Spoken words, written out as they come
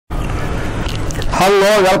Hello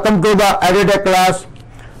welcome to the Edutech class.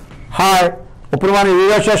 Hi, ఇప్పుడు మన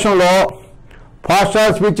video సెషన్లో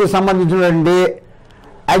పాస్టర్ స్పీచ్ సంబంధించినటువంటి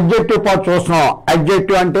అడ్జెక్టివ్ పార్ట్ చూస్తున్నాం.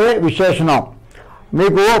 అడ్జెక్టివ్ అంటే విశేషణం.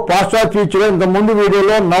 మీకు పాస్టర్ స్పీచ్లో ఇంతకుముందు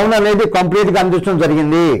వీడియోలో నౌన్ అనేది కంప్లీట్గా అందించడం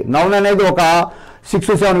జరిగింది. నౌన్ అనేది ఒక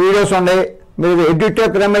 6-7 వీడియోస్ ఉన్నాయి. మీరు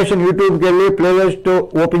ఎడ్యుటెక్ రమేష్ యూట్యూబ్కి వెళ్ళి ప్లేలిస్ట్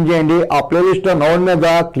ఓపెన్ చేయండి. ఆ ప్లేలిస్ట్లో నౌన్ మీద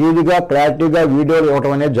క్లియర్గా క్లారిటీగా వీడియోలు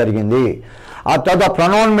ఇవ్వడం అనేది జరిగింది. ఆ తర్వాత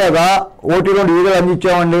ప్రొనౌన్ మీద 1-2 వీడియోలు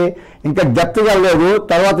అందించామండి. ఇంకా డెప్త్గా లేదు.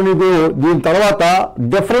 తర్వాత మీకు దీని తర్వాత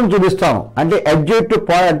డిఫరెన్స్ చూపిస్తాను. అంటే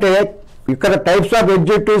అడ్జెక్టివ్ అంటే ఇక్కడ టైప్స్ ఆఫ్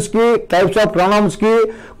అడ్జెక్టివ్స్కి టైప్స్ ఆఫ్ ప్రొనౌన్స్కి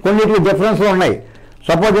కొన్నిటికి డిఫరెన్స్లు ఉన్నాయి.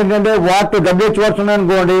 సపోజ్ ఏంటంటే వాట్ డబ్ల్యూహెచ్ వర్డ్స్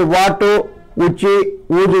ఉన్నాయనుకోండి, వాట్ ఉచ్చి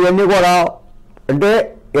ఊజు ఇవన్నీ కూడా అంటే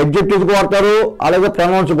అడ్జెక్టివ్స్ వాడతారు, అలాగే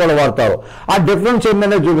ప్రొనౌన్స్ కూడా వాడతారు. ఆ డిఫరెన్స్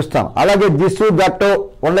ఏంటనే చూపిస్తాం. అలాగే దిస్ దట్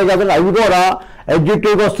ఉన్నాయి కదండి, అవి కూడా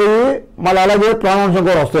అడ్జెక్టివ్కి వస్తాయి, మళ్ళీ అలాగే ప్రొనౌన్స్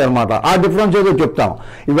కూడా వస్తాయి అనమాట. ఆ డిఫరెన్స్ ఏదో చెప్తాం.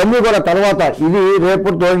 ఇవన్నీ కూడా తర్వాత ఇది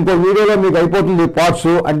రేపుతో ఇంకో వీడియోలో మీకు అయిపోతుంది. పార్ట్స్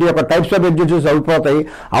అంటే ఒక టైప్స్ ఆఫ్ అడ్జెక్టివ్స్ అయిపోతాయి.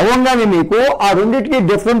 అవ్వగానే మీకు ఆ రెండింటికి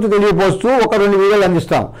డిఫరెన్స్ తెలియపోస్తూ ఒక 2 వీడియోలు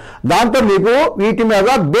అందిస్తాం. దాంతో మీకు వీటి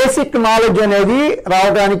మీద బేసిక్ నాలెడ్జ్ అనేది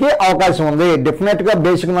రావడానికి అవకాశం ఉంది. డెఫినెట్గా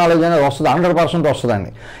బేసిక్ నాలెడ్జ్ అనేది వస్తుంది, 100%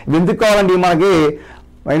 వస్తుందండి. ఇది ఎందుకు కావాలండి మనకి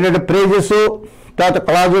ఏంటంటే ప్రేజెస్, తర్వాత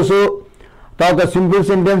క్లాజెస్, తర్వాత simple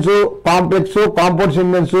sentence, complex, compound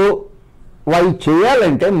sentence అవి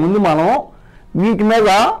చేయాలంటే ముందు మనం వీటి మీద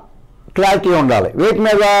క్లారిటీ ఉండాలి. వీటి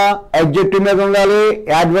మీద అడ్జెక్టివ్ మీద ఉండాలి,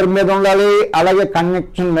 యాడ్వర్బ్ మీద ఉండాలి, అలాగే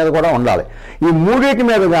కనెక్షన్ మీద కూడా ఉండాలి. ఈ మూడింటి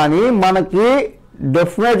మీద కానీ మనకి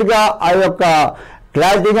డెఫినెట్గా ఆ యొక్క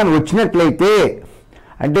క్లారిటీ కానీ వచ్చినట్లయితే,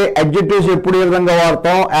 అంటే అడ్జెక్టివ్స్ ఎప్పుడు ఏ విధంగా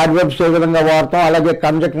వాడతాం, యాడ్వర్బ్స్ ఏ విధంగా వాడతాం, అలాగే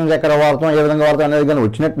కంజంక్షన్స్ ఎక్కడ వాడతాం, ఏ విధంగా వాడతాం అనేది కానీ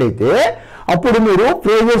వచ్చినట్లయితే అప్పుడు మీరు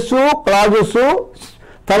ఫ్రేజెస్, క్లాజెస్,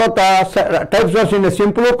 తర్వాత types of sentence,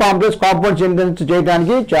 simple, complex, compound sentence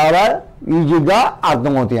చేయడానికి చాలా ఈజీగా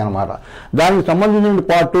అర్థమవుతాయి అన్నమాట. దానికి సంబంధించిన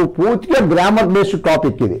పార్ట్ పూర్తిగా గ్రామర్ బేస్డ్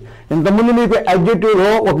టాపిక్ ఇది. ఇంతకుముందు మీకు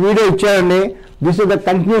అడ్జెక్టివ్లో ఒక వీడియో ఇచ్చారండి. This is the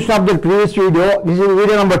continuation of the previous video. This is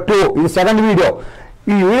video number 2. ఇది సెకండ్ వీడియో.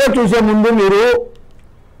 ఈ వీడియో చూసే ముందు మీరు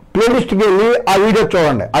ప్లేలిస్ట్కి వెళ్ళి ఆ వీడియో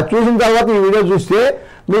చూడండి. అది చూసిన తర్వాత ఈ వీడియో చూస్తే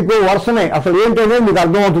మీకు వరుసనే అసలు ఏంటనే మీకు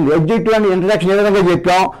అర్థమవుతుంది. అడ్జెక్టివ్ అండ్ ఇంట్రడక్షన్ ఏ విధంగా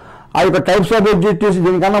చెప్పాం, ఆ యొక్క టైప్స్ ఆఫ్ అడ్జెక్టివ్స్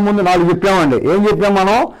దీనికన్నా ముందు 4 చెప్పామండి. ఏం చెప్పాం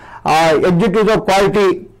మనం? అడ్జెక్టివ్స్ ఆఫ్ క్వాలిటీ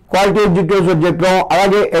అడ్జెక్టివ్స్ చెప్పాం,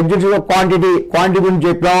 అలాగే అడ్జెక్టివ్స్ ఆఫ్ క్వాంటిటీ గురించి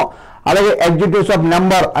చెప్పాం, అలాగే అడ్జెక్టివ్స్ ఆఫ్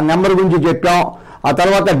నెంబర్, ఆ నెంబర్ గురించి చెప్పాం. ఆ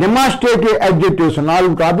తర్వాత డెమాన్స్ట్రేటివ్ అడ్జెక్టివ్స్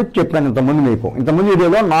 4 టాపిక్స్ చెప్పాను ఇంతకుముందు మీకు. ఇంతకుముందు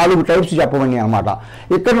వీడియోలో 4 టైప్స్ చెప్పమని అనమాట.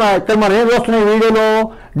 ఇక్కడ మనం ఏం చూస్తున్నాం ఈ వీడియోలో?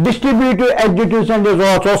 డిస్ట్రిబ్యూటివ్ అడ్జెక్టివ్స్ అంటే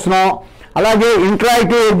చూస్తున్నాం, అలాగే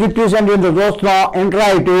ఇంట్రాక్టివ్ అడ్జెక్టివ్స్ అంటే చూస్తున్నాం,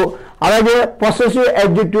 ఇంట్రాక్టివ్, అలాగే పొసెసివ్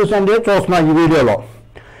అడ్జెక్టివ్స్ అంటే చూస్తున్నాం ఈ వీడియోలో.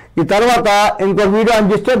 ఈ తర్వాత ఇంకో వీడియో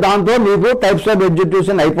అందిస్తే దాంతో మీకు టైప్స్ ఆఫ్ అడ్జెక్టివ్స్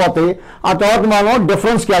అని అయిపోతాయి. ఆ తర్వాత మనం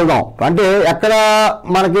డిఫరెన్స్కి వెళ్దాం. అంటే ఎక్కడ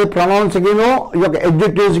మనకి ప్రొనౌన్స్కిను ఈ యొక్క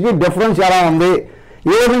అడ్జెక్టివ్స్కి డిఫరెన్స్ ఎలా ఉంది,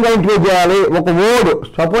 ఏ విధంగా ఐడెంటిఫై చేయాలి. ఒక వర్డ్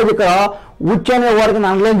సపోజ్ ఇక్కడ ఉచ్ అనే వర్డ్ని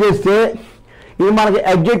అండర్లైన్ చేస్తే ఇది మనకి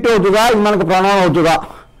అడ్జెక్టివ్ అవుతుందా, ఇది మనకి ప్రొనౌన్ అవుతుందా,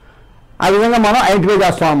 ఆ విధంగా మనం ఐడెంటిఫై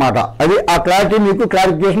చేస్తాం అన్నమాట. అది ఆ క్లారిటీ మీకు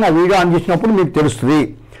క్లారిఫికేషన్ ఆ వీడియో అందించినప్పుడు మీకు తెలుస్తుంది.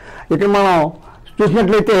 ఇక్కడ మనం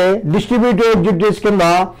చూసినట్లయితే డిస్ట్రిబ్యూటివ్ అడ్జెక్టివ్స్ కింద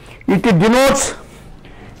it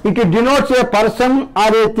denotes A person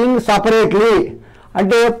are a thing separately.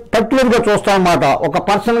 అంటే పర్టికులర్గా చూస్తాం అన్నమాట. ఒక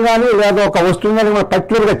పర్సన్ కానీ లేదా ఒక వస్తువు కానీ మనం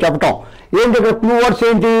పర్టికులర్గా చెప్పటం. ఏంటి ఇక్కడ క్లూ వర్డ్స్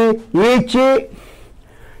ఏంటి? ఈచ్,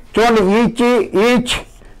 చూడండి, ఈచ్,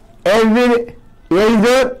 ఎవ్రీ,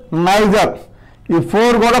 ఎయిదర్, నైదర్, ఈ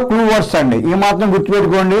 4 కూడా క్లూ వర్డ్స్ అండి. ఈ మాత్రం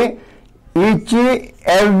గుర్తుపెట్టుకోండి. Each,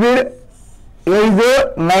 every, either,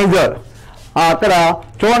 neither. అక్కడ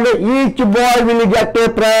చూడండి, each bye will get a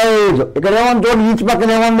prize. ఇక్కడ ఏమన్నా చూడండి, ఈచ్ పక్కన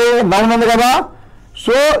ఏముంది? నౌన్ ఉంది కదా.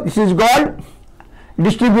 So this is called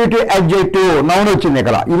distributive adjective. Noun వచ్చింది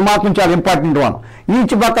ఇక్కడ. ఇది మాత్రం చాలా ఇంపార్టెంట్ వన్.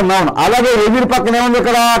 ఈచ్ పక్కన నౌన్. అలాగే ఎవ్రీ పక్కన ఏముంది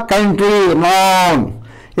ఇక్కడ? Country, noun.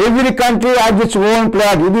 Every country has its own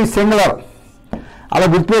flag. ఇది సింగులర్. అలా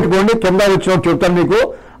గుర్తుపెట్టుకోండి. కింద వచ్చినట్టు చెప్తాను మీకు.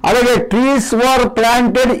 అలాగే trees were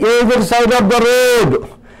planted either side of the road.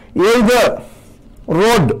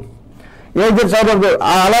 Either side of the.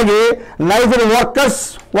 అలాగే neither workers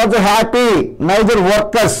was happy. Neither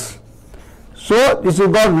workers. So this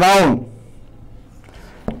is the noun.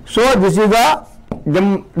 So this is the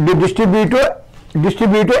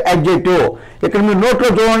distributive adjective. ఇక్కడ మీరు నోట్లో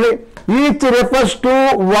చూడండి. Each refers to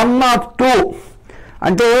 1 of 2.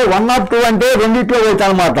 అంటే 1 of 2 అంటే రెండిట్లో పోతాయి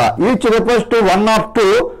అనమాట. Each refers to 1 of 2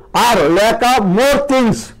 are లేక మోర్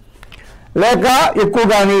థింగ్స్, లేక ఎక్కువ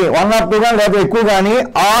కానీ 1 of 2 కానీ లేక ఎక్కువ కానీ,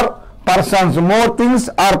 or persons, more things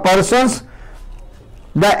or persons.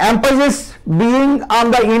 The emphasis being on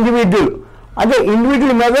the individual. అంటే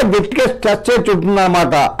ఇండివిజువల్ మీద గట్టిగా స్ట్రెస్ చేసి చెప్తుంది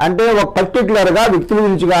అనమాట. అంటే ఒక పర్టికులర్గా వ్యక్తుల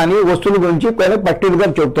గురించి కానీ వస్తువుల గురించి పర్టికులర్గా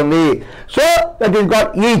చెప్తుంది. So that is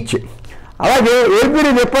called each. అలాగే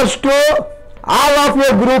every refers to all of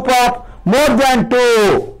A group of more than 2.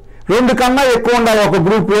 2 కన్నా ఎక్కువ ఉండాలి ఒక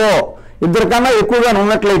గ్రూప్లో. 2 కన్నా ఎక్కువగా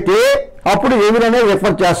ఉన్నట్లయితే అప్పుడు ఎవ్రీ అనేది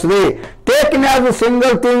రిఫర్ చేస్తుంది. Taken as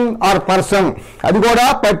single thing or person, అది కూడా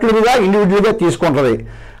పర్టికులర్గా ఇండివిజువల్గా తీసుకుంటుంది,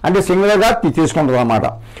 అంటే సింగిల్గా తీసుకుంటుంది అన్నమాట.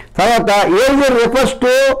 తర్వాత every refers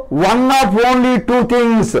to one of only 2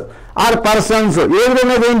 things or persons. Every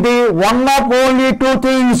అనేది ఏంటి? వన్ ఆఫ్ ఓన్లీ 2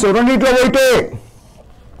 థింగ్స్, రెండిట్లో ఒకటే.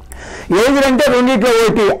 ఎవ్రీ అంటే రెండిట్లో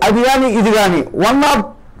ఒకటి, అది కానీ ఇది కానీ. One of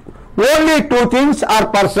only 2 things or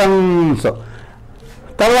persons.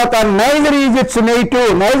 తర్వాత neither is it's negative.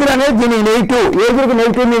 Neither అనేది దీనికి నెగిటివ్, ఏదురికి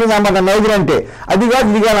నెగిటివ్ మీనింగ్ అన్నమాట. నైదర్ అంటే అది కాదు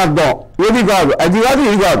ఇది కాని అర్థం, ఏది కాదు అది కాదు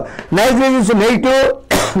ఇది కాదు. Neither is it's negative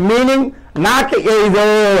meaning not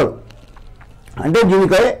either అంటే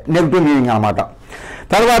దీనికి నెగిటివ్ మీనింగ్ అన్నమాట.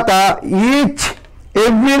 తర్వాత each,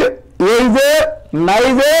 every, either,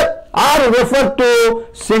 neither are refer to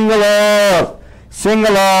singular.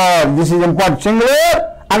 Singular, this is important. Singular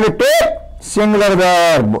and take singular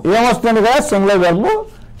verb. ఏమొస్తుంది కదా? సింగులర్ వెర్బ్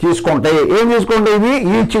తీసుకుంటాయి. ఏం తీసుకుంటాయి ఇవి?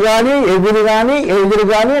 ఈచ్ కానీ, ఎవ్రీ కానీ, ఎయిదర్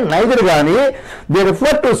కానీ, నైదర్ కానీ they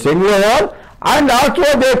refer to singular and also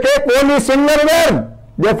they take only singular verb.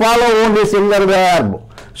 They follow only singular verb.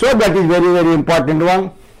 So that is very very important one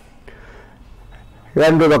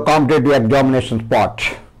and the competitive examination part.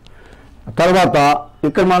 తర్వాత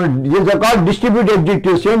ఇక్కడ మనం these are called distribute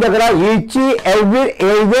adjectives. ఏం దగ్గర? Each, every,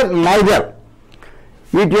 either, neither.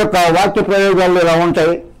 వీటి యొక్క వాక్య ప్రయోగాలు ఇలా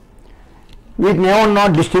ఉంటాయి. వీటిని ఏమన్నా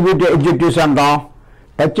డిస్ట్రిబ్యూట్ ఎడ్జెక్టివ్స్ అంటాం.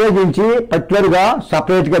 ప్రత్యేకించి పర్టికులర్గా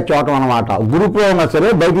సపరేట్గా చెప్పడం అనమాట. గ్రూప్లో ఉన్నా సరే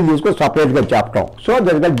బయటికి తీసుకొని సపరేట్గా చెప్పడం. So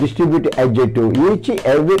that is distribute adjective. Each,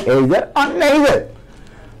 every, either and neither.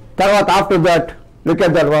 తర్వాత after that look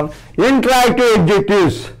at that one interactive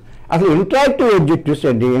adjectives. అసలు ఇంటరాక్టివ్ ఎడ్జెక్టివ్స్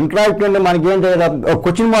ఏంటి? ఇంటరాక్టివ్ అంటే మనకి ఏంటి?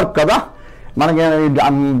 క్వశ్చన్ మార్క్ కదా. మనకి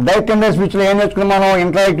డైరెక్ట్ అటెండెన్స్ స్పీచ్లో ఏం నేర్చుకున్నాం మనం?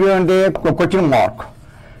 ఇంటరాక్టివ్ అంటే క్వశ్చన్ మార్క్.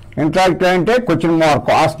 ఇంటరాక్టివ్ అంటే question mark,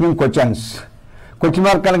 asking questions. Question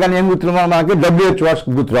mark కనుక ఏం గుర్తున్నాం? మనకి WH వర్డ్స్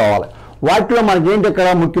గుర్తు రావాలి. వాటిలో మనకి ఏంటి ఇక్కడ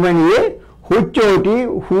ముఖ్యమైనవి? హుచ్ ఒకటి,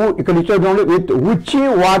 హూ ఇక్కడ ఇచ్చేది with హుచ్,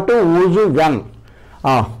 what, whose, when.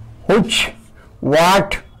 హుచ్,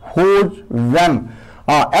 what, whose, when.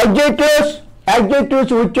 Adjectives,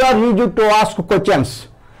 adjectives which are used to ask questions.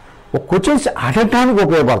 ఒక క్వశ్చన్స్ అడగటానికి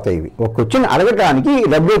ఉపయోగపడతాయి ఇవి. ఒక క్వశ్చన్ అడగటానికి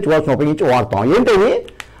WH వర్డ్స్ ఉపయోగించి వాడతాం. ఏంటవి?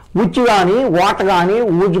 విచ్ కానీ, వాట్ కానీ,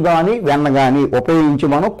 ఊజ్ కానీ, వెన్ కానీ ఉపయోగించి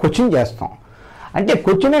మనం క్వశ్చన్ చేస్తాం. అంటే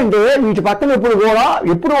క్వశ్చన్ అంటే వీటి పక్కన ఎప్పుడు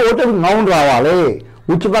ఒకటి నౌన్ రావాలి.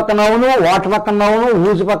 విచ్ పక్కన నౌను, వాట్ పక్కన నౌను,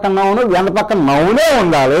 ఊజ్ పక్కన నౌను, వెన్ పక్కన నౌనే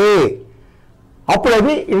ఉండాలి. అప్పుడు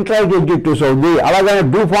అది ఇంటరాక్టివ్ ఎడ్జెక్టివ్స్ అవుతుంది. అలాగనే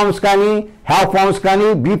డూ ఫార్మ్స్ కానీ, హ్యావ్ ఫార్మ్స్ కానీ,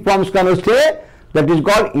 బీ ఫార్మ్స్ కానీ వస్తే that is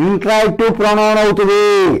called interactive pronoun అవుతుంది.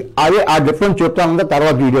 అదే ఆ డిఫరెన్స్ చెప్తాను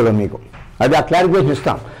తర్వాత వీడియోలో మీకు. అది ఆ క్లారిఫికేషన్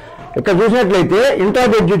ఇస్తాం. ఇక్కడ చూసినట్లయితే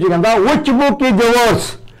ఇంటరాక్టివ్ ఎడ్జెక్టివ్ కింద విచ్ బుక్ ఈజ్ యువర్స్.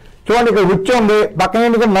 చూడండి ఇక్కడ విచ్ ఉంది, పక్కన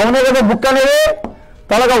ఏంటి? నౌనే కదా బుక్ అనేది.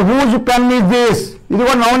 తర్వాత హూజ్ పెన్ ఈజ్ దిస్, ఇది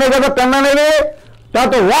కూడా నౌనే కదా పెన్ అనేది.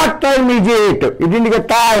 తర్వాత వాట్ టైమ్ ఈజ్ ఇట్, ఇది ఇండికే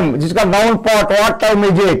time, this called noun part. What time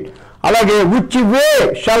is it. అలాగే which way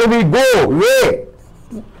shall we go, way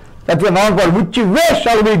that's a noun part. Which way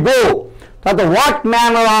shall we go. తర్వాత what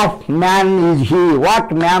manner of man is he,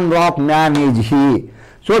 what manner of man is he.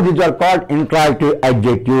 So these are called interactive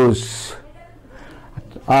adjectives.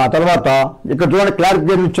 తర్వాత ఇక్కడ చూడండి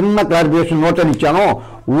clarification, చిన్న clarification note అని ఇచ్చాను.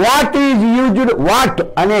 What is used, what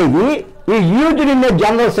అనేది ఈ used in a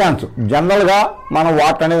general sense. జనరల్గా మనం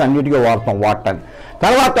వాట్ అనేది అన్నిటికీ వాడతాం, వాట్ అని.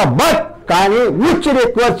 తర్వాత బట్ కానీ which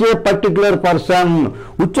requires a particular person.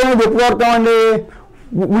 Which అనేది ఎప్పుడు వాడతామండి?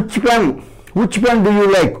 Which pen, which pen do you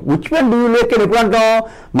like, which pen do you like అని ఎప్పుడు అంటాం?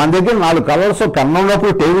 మన దగ్గర 4 కలర్స్ పెన్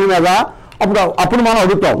ఉన్నప్పుడు టేబుల్ మీద అప్పుడు మనం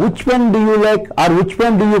అడుగుతాం which pen do you like are which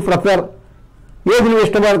pen do you prefer. ఏది నువ్వు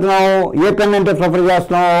ఇష్టపడుతున్నావు, ఏ పెన్ అంటే ప్రిఫర్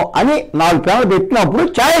చేస్తున్నావు అని 4 పెన్లు పెట్టినప్పుడు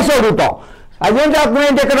చాయిస్ అడుగుతాం. అదేంటి అర్థం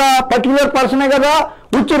ఏంటి? ఇక్కడ పర్టికులర్ పర్సనే కదా.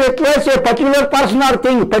 Which requires a particular person are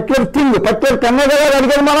thing, particular thing, particular పెన్నే కదా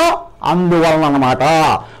అడిగారు మనం. అందువలన అన్నమాట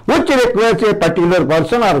which requires a particular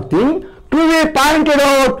person are thing to be pointed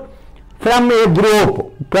out from A group.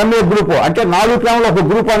 From A group అంటే 4 పెన్లు ఒక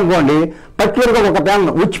గ్రూప్ అనుకోండి. పర్టికులర్గా ఒక pen,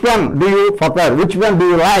 which pen do you prefer, which pen do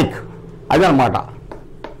you like, అదనమాట.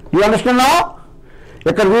 You understand now?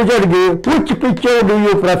 ఇక్కడ చూసేటికి which picture do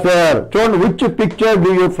you prefer. చూడండి which picture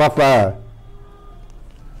do you prefer.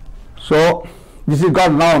 So this is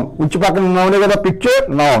called noun. Which పక్కన నౌనే కదా picture,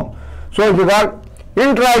 noun. So it is called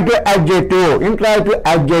interactive adjective. Interactive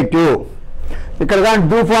adjective ఇక్కడ కానీ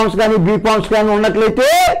do forms కానీ be forms కానీ ఉన్నట్లయితే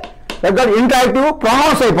interactive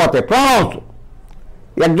pronounce అయిపోతాయి. Pronounce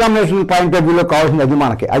examination point of వ్యూలో కావాల్సింది అది.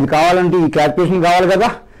 మనకి అది కావాలంటే ఈ క్లారిఫికేషన్ కావాలి కదా.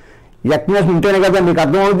 ఎక్స్ప్లెనేషన్ ఉంటేనే కదా మీకు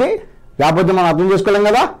అర్థమవుతుంది, లేకపోతే మనం అర్థం చేసుకోలేం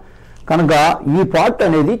కదా. కనుక ఈ పార్ట్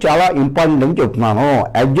అనేది చాలా ఇంపార్టెంట్ అని చెప్తున్నాను.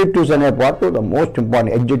 అడ్జెక్టివ్స్ అనే part the most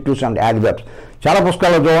important. Adjectives and adverbs చాలా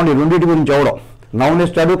పుస్తకాల్లో చూడండి, రెండింటి గురించి అవడం. నౌన్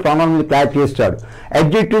ఇస్తాడు, ప్రొనౌన్ మీద క్లారిటీ ఇస్తాడు.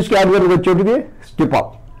 అడ్జెక్టివ్స్కి యాడ్వర్బ్ వచ్చేటికి స్టిప్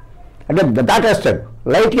అప్ అంటే దాటేస్తాడు,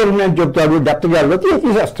 లైట్గా ఎలిమినేట్ చెప్తాడు, డెప్త్గా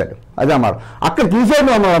తీసేస్తాడు. అదే అన్నమాట. అక్కడ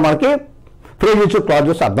తీసేయడం వల్ల మనకి ఫ్రేజెస్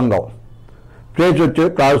క్లాజెస్ అర్థం కావు. ఫ్రేజ్ వచ్చి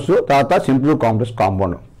క్లాజెస్, తర్వాత సింపుల్ కాంప్లెక్స్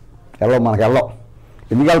కాంపౌండ్ మనకి వెళ్ళవు.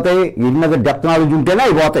 ఎందుకు వెళ్తాయి? వీటి మీద డెప్త్ నాలెడ్జ్ ఉంటేనే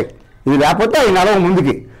అవి పోతాయి. ఇది లేకపోతే అవి నడవ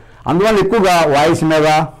ముందుకి. అందువల్ల ఎక్కువగా వాయిస్ మీద,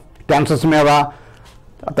 టెన్సెస్ మీద,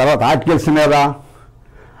 తర్వాత ఆర్టికల్స్ మీద,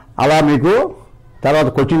 అలా మీకు తర్వాత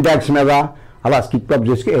క్వశ్చన్ ట్యాగ్స్ మీద అలా స్కిప్ అప్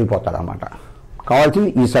చేసి వెళ్ళిపోతారు అన్నమాట. కావాల్సింది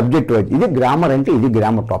ఈ సబ్జెక్ట్ వైజ్. ఇది గ్రామర్ అంటే ఇది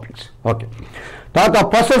గ్రామర్ టాపిక్స్. ఓకే. తర్వాత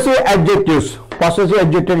పొసెసివ్ అడ్జెక్టివ్స్. పొసెసివ్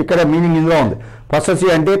అడ్జెక్టివ్ ఇక్కడ మీనింగ్ ఇందులో ఉంది.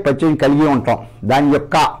 పొసెసివ్ అంటే ప్రత్యేకం కలిగి ఉంటాం, దాని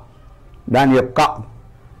యొక్క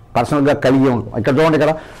పర్సనల్గా కలిగి ఉంటాం. ఇక్కడ చూడండి,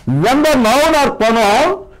 ఇక్కడ when the noun are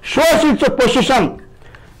pronoun shows it's position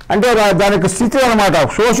అంటే దానికి స్థితి అనమాట.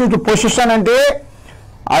 షోస్ ఇట్స్ పొజిషన్ అంటే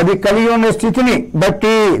అది కలిగి ఉన్న స్థితిని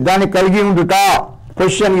బట్టి దాన్ని కలిగి ఉండుట.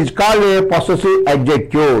 Position is called a possessive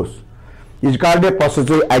adjectives. Is called a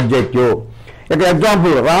possessive adjective. ఇక్కడ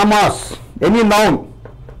example Rama's, any noun,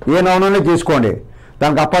 a noun అనే తీసుకోండి,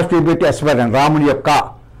 దానికి అపాస్ట్రోఫీ పెట్టి ఎస్ పెట్టండి. రాముని యొక్క,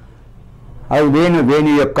 అది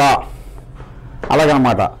వేణు యొక్క,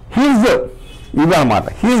 అలాగనమాట. హిజ్ ఇది అనమాట.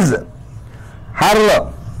 His, her,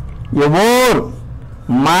 ever,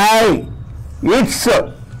 my, it's,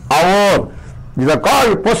 hour, these are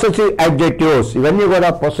called possessive adjectives. ఇవన్నీ కూడా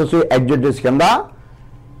పొసెసివ్ అడ్జెక్టివ్స్ కింద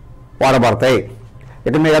వాడబడతాయి.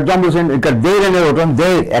 ఇక్కడ మీకు ఎగ్జాంపుల్స్ ఏంటి? ఇక్కడ దేర్ అనేది ఒకటి,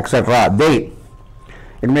 దేర్ ఎక్సెట్రా, దేర్.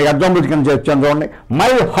 ఇక్కడ మీకు ఎగ్జాంపుల్స్ కింద చెప్తాను చూడండి. My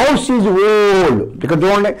house is old. ఇక్కడ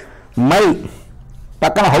చూడండి, మై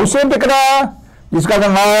పక్కన హౌస్ ఏంటి? ఇక్కడ తీసుకుంటే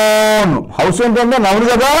నౌన్. హౌస్ ఏంటంటే నౌన్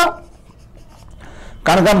కదా,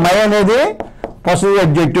 కనుక మై అనేది పొసెసివ్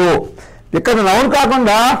అడ్జెక్టివ్. ఇక్కడ నౌన్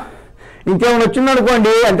కాకుండా ఇంకేమైనా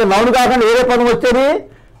వచ్చిందనుకోండి, అంటే నౌన్ కాకుండా వేరే పదం వచ్చేది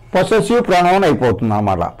పొసెసివ్ ప్రొనౌన్ అయిపోతుంది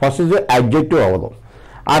అన్నమాట. పొసెసివ్ అడ్జెక్టివ్ అవ్వదు.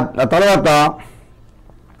 ఆ తర్వాత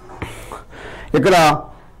ఇక్కడ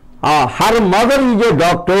her mother is a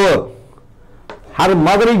doctor. Her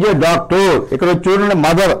mother is a doctor. ఇక్కడ చూడండి,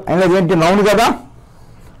 మదర్ అనేది ఏంటి? నౌన్ కదా.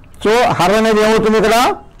 సో హర్ అనేది ఏమవుతుంది ఇక్కడ?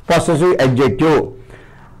 Possessive adjective.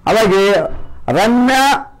 అలాగే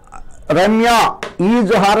Ramya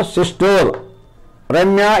is her sister.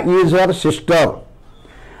 Ramya is her sister.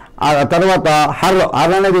 తర్వాత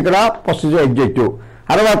హర్ అనేది ఇక్కడ పొసెసివ్ అడ్జెక్టివ్.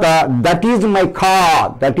 తర్వాత that is my car.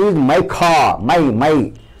 That is my car.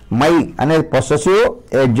 My అనేది పొసెసివ్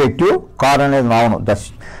అడ్జెక్టివ్, కార్ అనేది noun.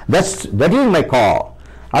 That is my car.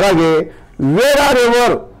 అలాగే where are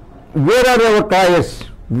ever toys.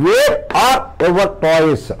 Where are ever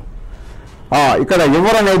toys. ఇక్కడ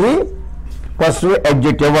ever అనేది possessive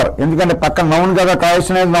adjective. Ever ఎందుకంటే పక్కన noun కదా, toys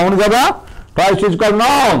అనేది noun కదా. Toys is called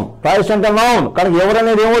noun. Toys అంటే నౌన్, కనుక ఎవరు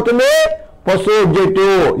అనేది ఏమవుతుంది? Possessive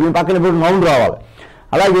adjective. ఈ పక్కన ఇప్పుడు నౌన్ రావాలి.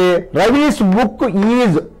 అలాగే Ravi's book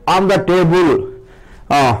is on the table.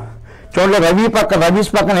 చూడండి, రవీస్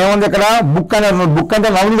పక్కన ఏముంది? ఇక్కడ బుక్ అనేది. బుక్ అంటే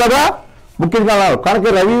నౌన్ కదా, బుక్ ఇది కదా, కనుక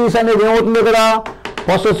రవీస్ అనేది ఏమవుతుంది? ఇక్కడ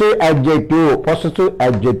పొసెసివ్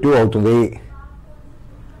అడ్జెక్టివ్ అవుతుంది.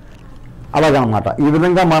 అలాగనమాట. ఈ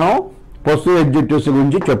విధంగా మనం పొసెసివ్ అడ్జెక్టివ్స్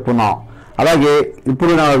గురించి చెప్పుకున్నాం. అలాగే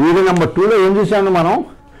ఇప్పుడు వీడియో నెంబర్ 2లో ఏం చూసాము మనం?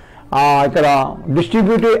 ఇక్కడ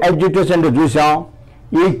డిస్ట్రిబ్యూటివ్ అడ్జెక్టివ్స్ అంటే చూసాం.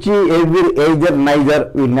 ఈచ్, ఎవ్రీ, ఎయిదర్, నైదర్,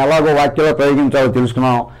 వీటిని ఎలాగో వాక్యాల్లో ప్రయోగించాలో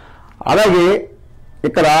తెలుసుకున్నాం. అలాగే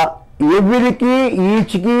ఇక్కడ ఎవ్రీకి,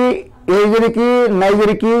 ఈచ్కి, ఎయిదర్కి,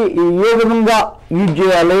 నైదర్కి ఏ విధంగా యూజ్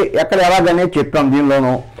చేయాలి, ఎక్కడ ఎలాగనే చెప్పాం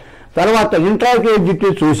దీనిలోనూ. తర్వాత ఇంటరాక్టివ్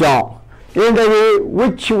అడ్జెక్టివ్స్ చూసాం. ఏంటది?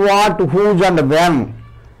 Which, what, whose and when.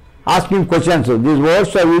 Asking questions. These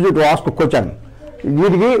words are used to ask question.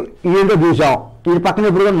 వీటికి ఏంటో చూసాం. వీటి పక్కన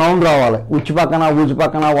ఇప్పుడు నౌన్ రావాలి. విచ్ పక్కన, హూజ్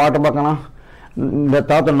పక్కన, వాట్ పక్కన.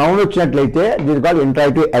 తర్వాత నౌన్ వచ్చినట్లయితే దీని కాదు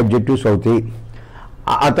ఇంటరాక్టివ్ అడ్జెక్టివ్స్ అవుతాయి.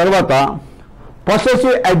 ఆ తర్వాత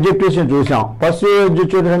పొసెసివ్ అడ్జెక్టివ్స్ చూసాం. పొసెసివ్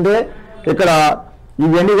అడ్జెక్టివ్స్ అంటే ఇక్కడ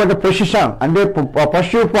ఇవన్నీ కూడా పొజిషన్ అంటే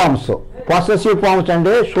పర్సీవ్ ఫార్మ్స్. పొసెసివ్ ఫార్మ్స్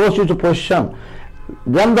అంటే shows it's position.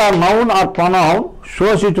 When the noun are pronoun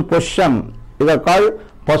shows it's position, ఇది కాల్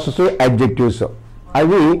పొసెసివ్ అడ్జెక్టివ్స్.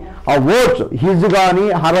 అవి ఆ వర్డ్స్ హిజ్ కానీ,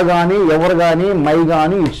 హర్ కానీ, ఎవరు కానీ, మై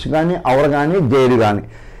కానీ, ఇట్స్ కానీ, అవర్ కానీ, దేర్ కానీ,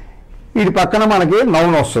 వీటి పక్కన మనకి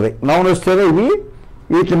నౌన్ వస్తుంది. నౌన్ వస్తే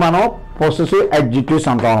వీటిని మనం పొసెసివ్ అడ్జెక్టివ్స్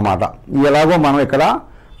అంటాం అనమాట. ఎలాగో మనం ఇక్కడ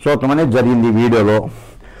చూడటం అనేది జరిగింది వీడియోలో.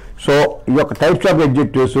 సో ఈ యొక్క టైప్స్ ఆఫ్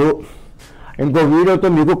అడ్జెక్టివ్స్ ఇంకో వీడియోతో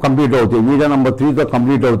మీకు కంప్లీట్ అవుతాయి. వీడియో నెంబర్ 3తో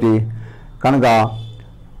కంప్లీట్ అవుతాయి. కనుక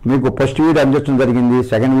మీకు ఫస్ట్ వీడియో అందించడం జరిగింది,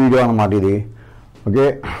 సెకండ్ వీడియో అన్నమాట ఇది. Okay,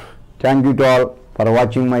 thank you to all for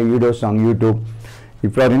watching my videos on YouTube.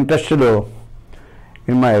 If you are interested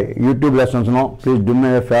in my YouTube lessons, no, please do me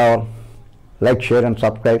a favor, like, share and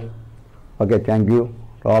subscribe. Okay, thank you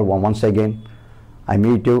all once again. I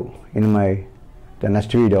meet you in the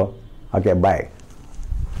next video. Okay, bye.